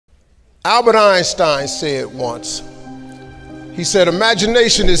Albert Einstein said once, he said,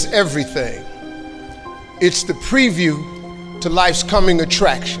 imagination is everything. It's the preview to life's coming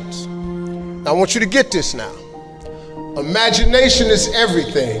attractions. Now I want you to get this now. Imagination is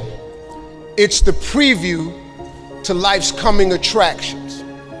everything. It's the preview to life's coming attractions.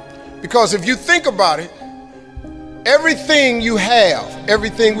 Because if you think about it, everything you have,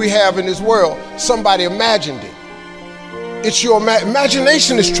 everything we have in this world, somebody imagined it. It's your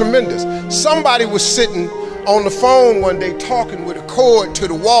imagination is tremendous. Somebody was sitting on the phone one day talking with a cord to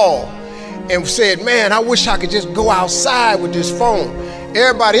the wall and said, man, I wish I could just go outside with this phone.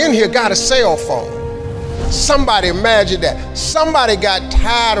 Everybody in here got a cell phone. Somebody imagined that. Somebody got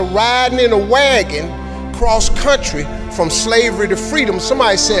tired of riding in a wagon cross country from slavery to freedom.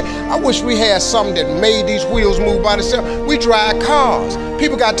 Somebody said, I wish we had something that made these wheels move by themselves. We drive cars.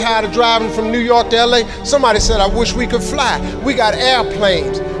 People got tired of driving from New York to LA. Somebody said, I wish we could fly. We got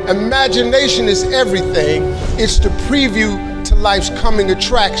airplanes. Imagination is everything. It's the preview to life's coming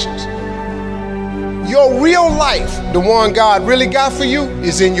attractions. Your real life, the one God really got for you,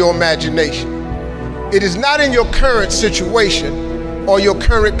 is in your imagination. It is not in your current situation or your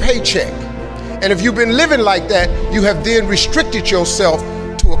current paycheck. And if you've been living like that, you have then restricted yourself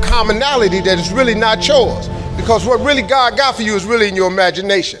to a commonality that is really not yours. Because what really God got for you is really in your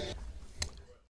imagination.